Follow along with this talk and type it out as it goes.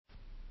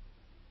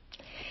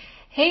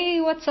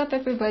Hey, what's up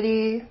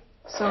everybody?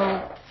 So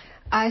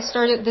I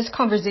started this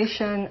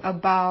conversation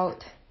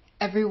about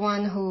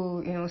everyone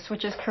who,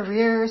 switches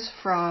careers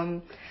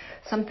from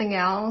something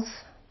else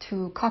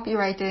to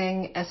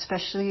copywriting,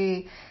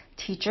 especially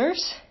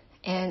teachers.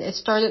 And it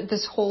started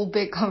this whole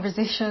big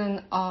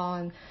conversation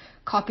on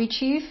Copy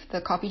Chief, the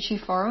Copy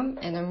Chief forum,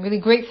 and I'm really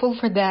grateful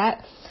for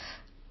that.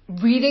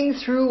 Reading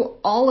through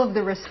all of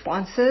the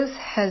responses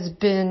has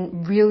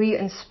been really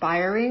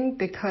inspiring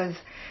because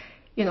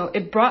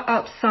it brought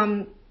up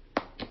some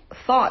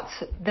thoughts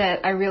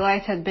that I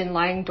realized had been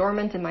lying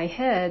dormant in my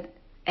head.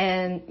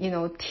 And,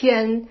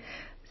 Tien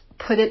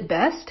put it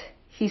best.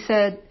 He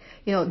said,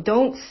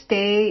 don't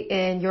stay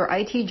in your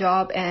IT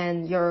job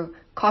and your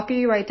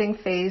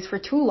copywriting phase for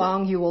too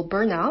long. You will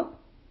burn out,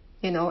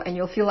 and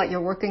you'll feel like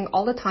you're working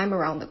all the time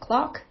around the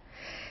clock.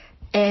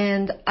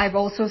 And I've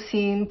also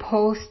seen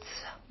posts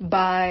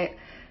by,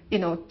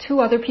 two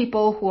other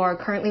people who are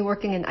currently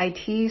working in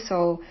IT.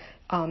 So,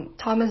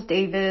 Thomas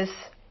Davis,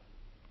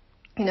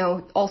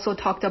 also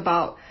talked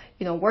about,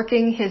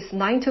 working his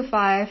 9 to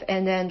 5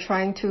 and then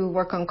trying to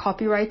work on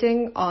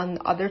copywriting on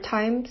other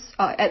times,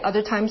 at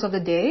other times of the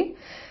day.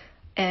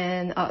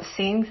 And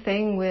same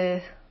thing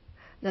with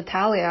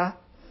Natalia.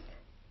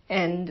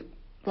 And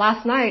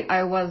last night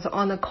I was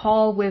on a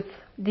call with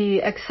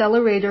the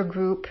accelerator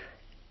group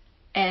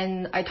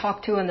and I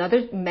talked to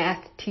another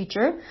math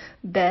teacher,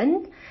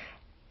 Ben.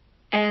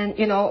 And,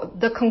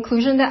 the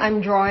conclusion that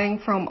I'm drawing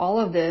from all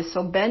of this,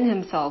 so Ben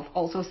himself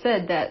also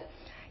said that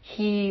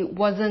he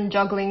wasn't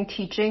juggling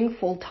teaching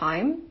full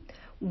time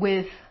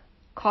with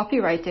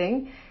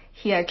copywriting.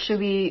 He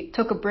actually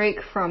took a break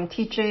from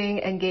teaching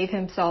and gave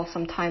himself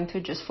some time to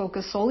just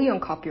focus solely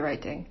on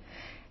copywriting.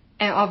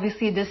 And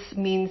obviously this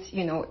means,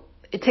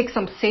 it takes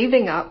some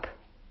saving up.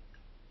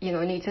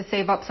 Need to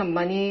save up some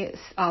money,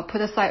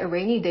 put aside a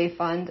rainy day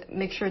fund,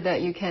 make sure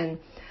that you can,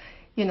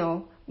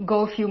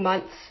 go a few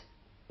months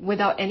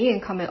without any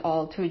income at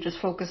all to just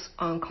focus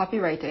on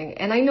copywriting.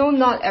 And I know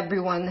not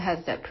everyone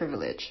has that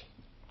privilege.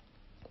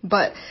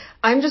 But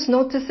I'm just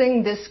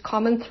noticing this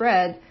common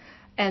thread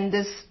and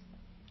this,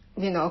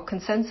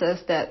 consensus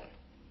that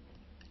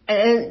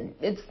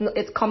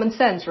it's common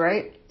sense,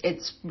 right?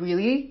 It's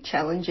really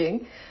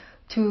challenging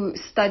to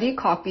study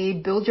copy,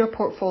 build your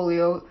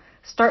portfolio,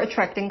 start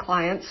attracting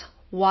clients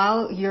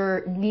while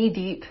you're knee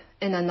deep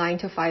in a 9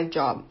 to 5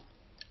 job.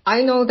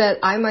 I know that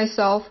I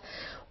myself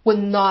would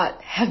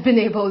not have been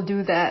able to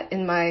do that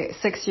in my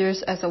 6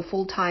 years as a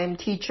full-time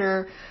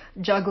teacher,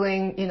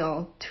 juggling,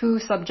 2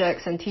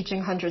 subjects and teaching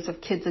hundreds of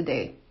kids a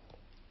day.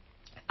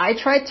 I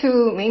tried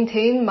to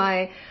maintain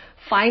my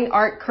fine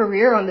art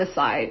career on the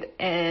side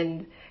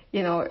and,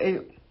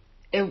 it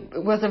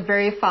was a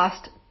very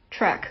fast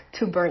track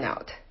to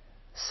burnout.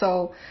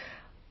 So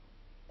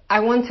I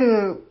want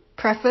to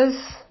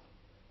preface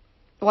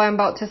what I'm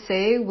about to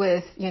say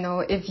with,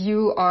 if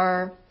you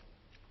are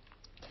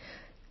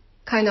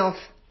kind of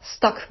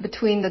stuck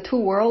between the two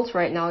worlds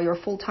right now, your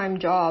full-time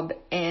job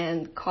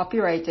and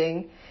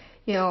copywriting,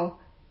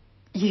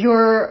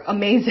 you're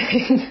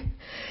amazing,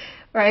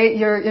 right?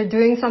 You're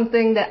doing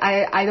something that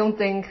I don't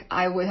think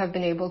I would have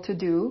been able to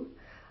do.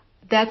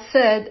 That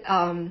said,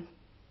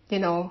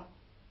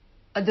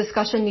 a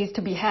discussion needs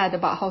to be had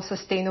about how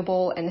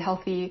sustainable and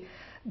healthy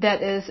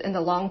that is in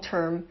the long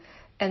term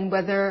and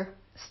whether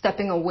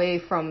stepping away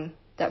from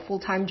that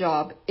full-time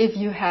job, if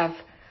you have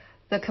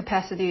the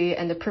capacity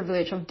and the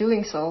privilege of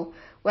doing so,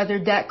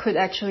 whether that could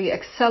actually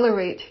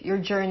accelerate your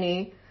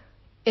journey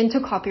into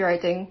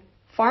copywriting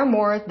far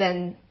more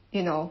than,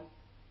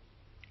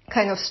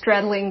 kind of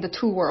straddling the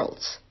two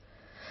worlds.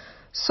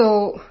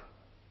 So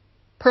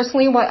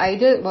personally, what I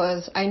did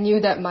was I knew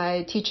that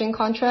my teaching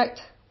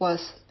contract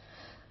was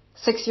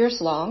 6 years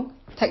long.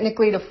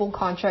 Technically, the full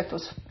contract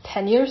was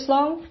 10 years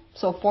long.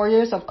 So 4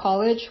 years of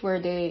college where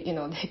they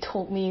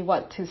told me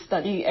what to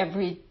study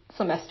every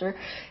semester.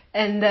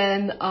 And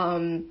then,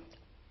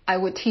 I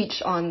would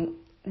teach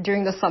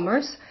during the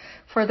summers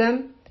for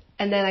them.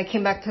 And then I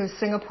came back to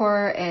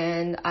Singapore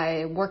and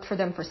I worked for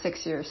them for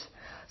 6 years.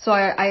 So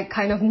I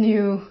kind of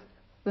knew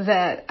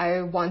that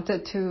I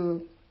wanted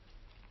to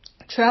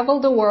travel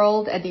the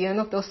world at the end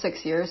of those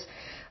 6 years.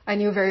 I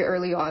knew very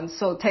early on.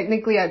 So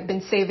technically I've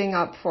been saving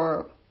up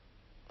for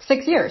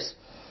 6 years.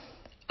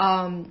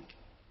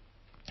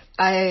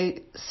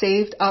 I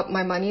saved up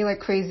my money like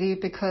crazy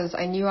because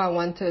I knew I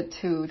wanted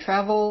to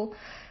travel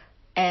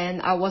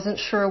and I wasn't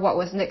sure what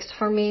was next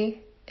for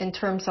me in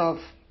terms of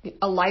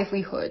a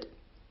livelihood.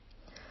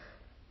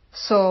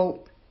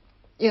 So,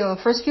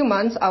 first few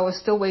months I was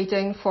still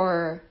waiting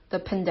for the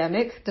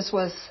pandemic.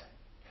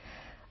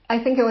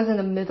 I think it was in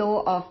the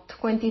middle of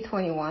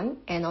 2021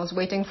 and I was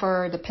waiting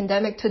for the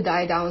pandemic to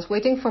die down. I was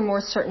waiting for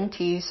more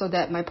certainty so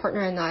that my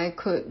partner and I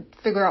could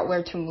figure out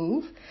where to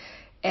move.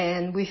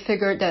 And we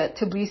figured that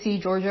Tbilisi,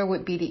 Georgia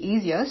would be the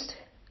easiest.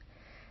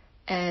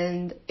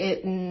 And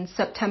in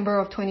September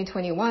of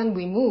 2021,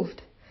 we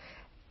moved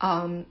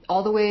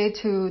all the way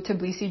to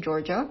Tbilisi,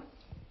 Georgia.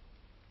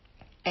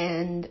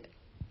 And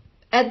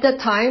at that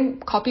time,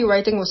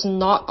 copywriting was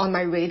not on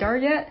my radar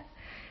yet.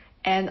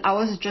 And I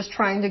was just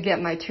trying to get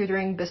my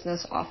tutoring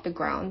business off the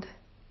ground.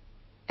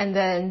 And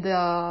then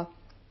the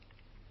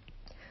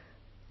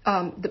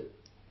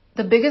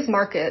biggest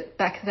market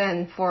back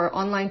then for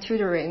online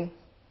tutoring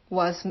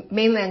was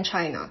mainland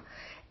China.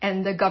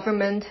 And the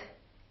government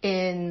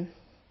in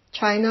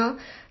China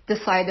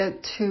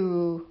decided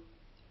to,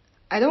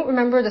 I don't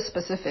remember the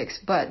specifics,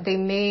 but they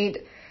made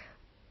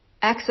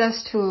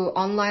access to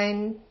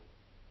online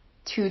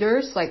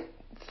tutors, like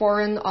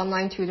foreign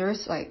online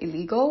tutors, like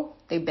illegal.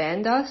 They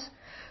banned us.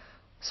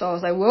 So I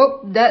was like,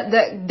 whoop,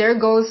 there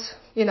goes,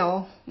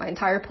 my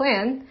entire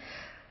plan.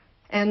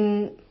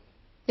 And,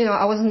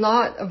 I was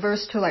not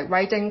averse to like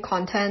writing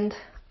content.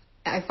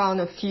 I found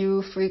a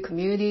few free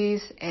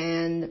communities,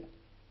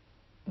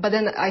 but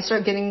then I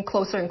started getting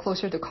closer and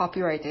closer to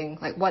copywriting.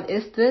 Like, what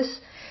is this?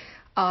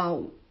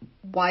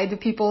 Why do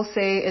people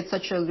say it's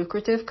such a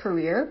lucrative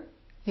career?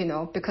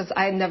 Because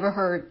I had never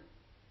heard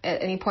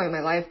at any point in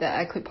my life that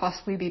I could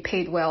possibly be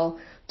paid well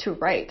to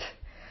write.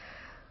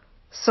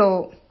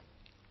 So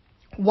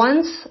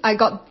once I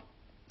got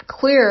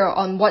clear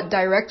on what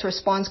direct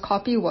response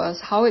copy was,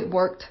 how it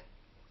worked,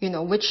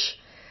 which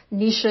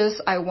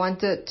niches I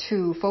wanted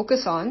to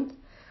focus on,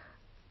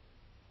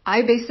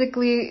 I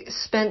basically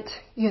spent,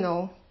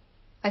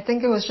 I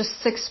think it was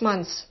just 6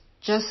 months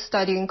just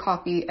studying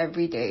copy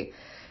every day,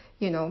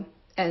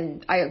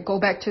 and I go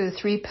back to the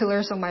 3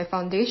 pillars of my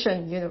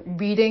foundation,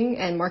 reading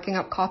and marking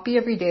up copy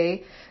every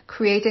day,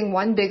 creating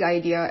one big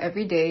idea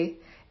every day,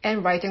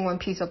 and writing one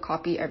piece of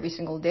copy every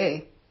single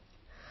day.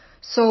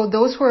 So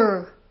those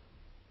were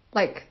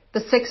like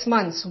the 6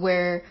 months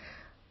where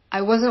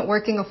I wasn't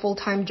working a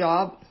full-time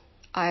job.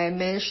 I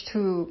managed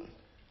to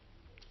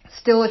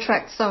still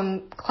attract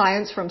some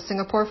clients from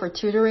Singapore for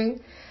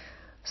tutoring.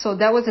 So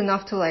that was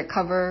enough to like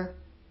cover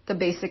the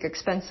basic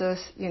expenses.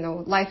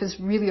 Life is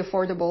really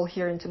affordable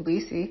here in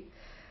Tbilisi.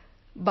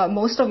 But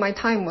most of my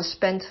time was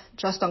spent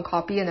just on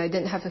copy, and I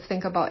didn't have to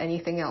think about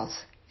anything else.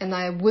 And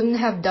I wouldn't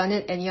have done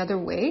it any other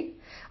way.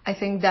 I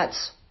think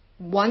that's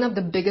one of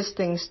the biggest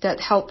things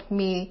that helped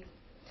me,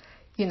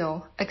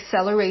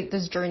 accelerate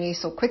this journey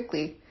so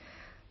quickly.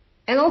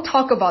 And I'll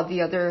talk about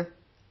the other,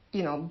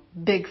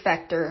 big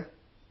factor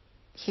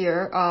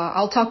here.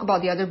 I'll talk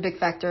about the other big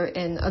factor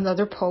in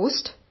another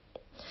post.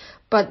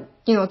 But,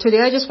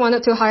 today I just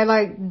wanted to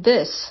highlight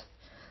this,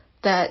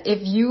 that if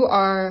you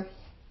are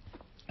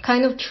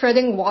kind of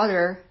treading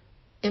water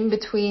in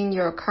between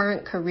your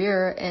current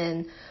career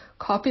and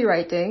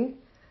copywriting,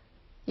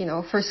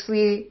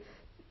 firstly,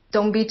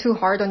 don't be too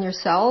hard on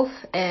yourself,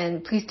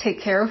 and please take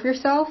care of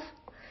yourself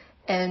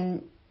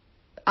and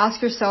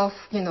ask yourself,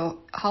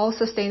 how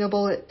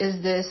sustainable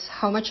is this?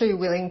 How much are you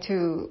willing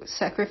to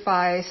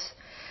sacrifice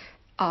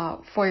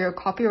for your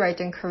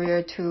copywriting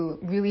career to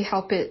really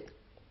help it,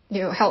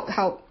 help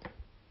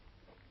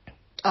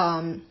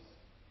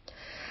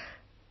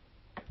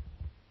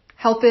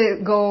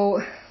it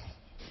go?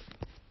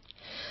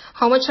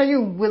 How much are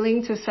you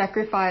willing to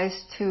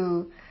sacrifice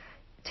to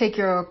take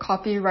your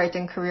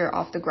copywriting career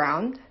off the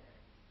ground?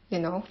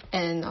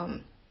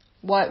 And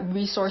what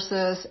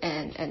resources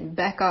and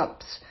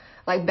backups,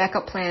 like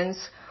backup plans,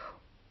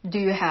 do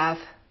you have,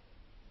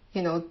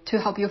 to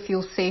help you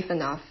feel safe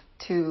enough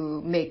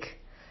to make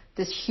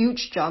this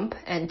huge jump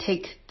and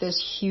take this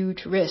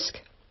huge risk?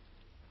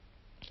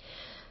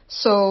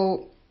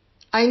 So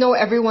I know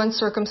everyone's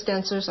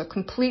circumstances are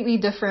completely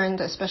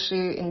different,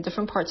 especially in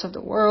different parts of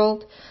the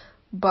world,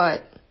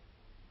 but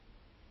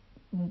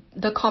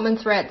the common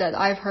thread that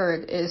I've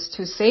heard is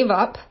to save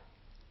up,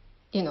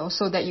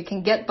 so that you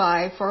can get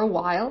by for a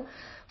while,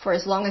 for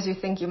as long as you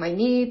think you might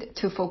need,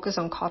 to focus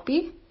on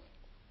copy,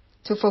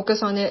 to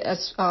focus on it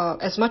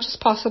as much as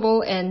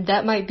possible. And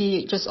that might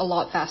be just a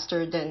lot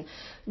faster than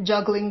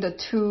juggling the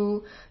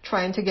two,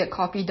 trying to get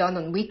copy done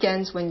on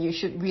weekends when you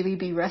should really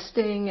be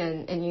resting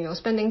and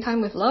spending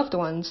time with loved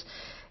ones,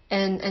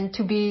 and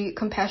to be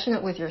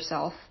compassionate with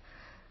yourself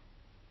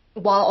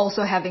while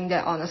also having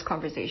that honest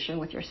conversation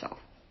with yourself.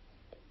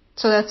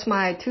 So that's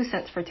my 2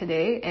 cents for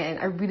today, and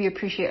I really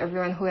appreciate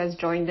everyone who has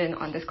joined in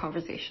on this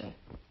conversation.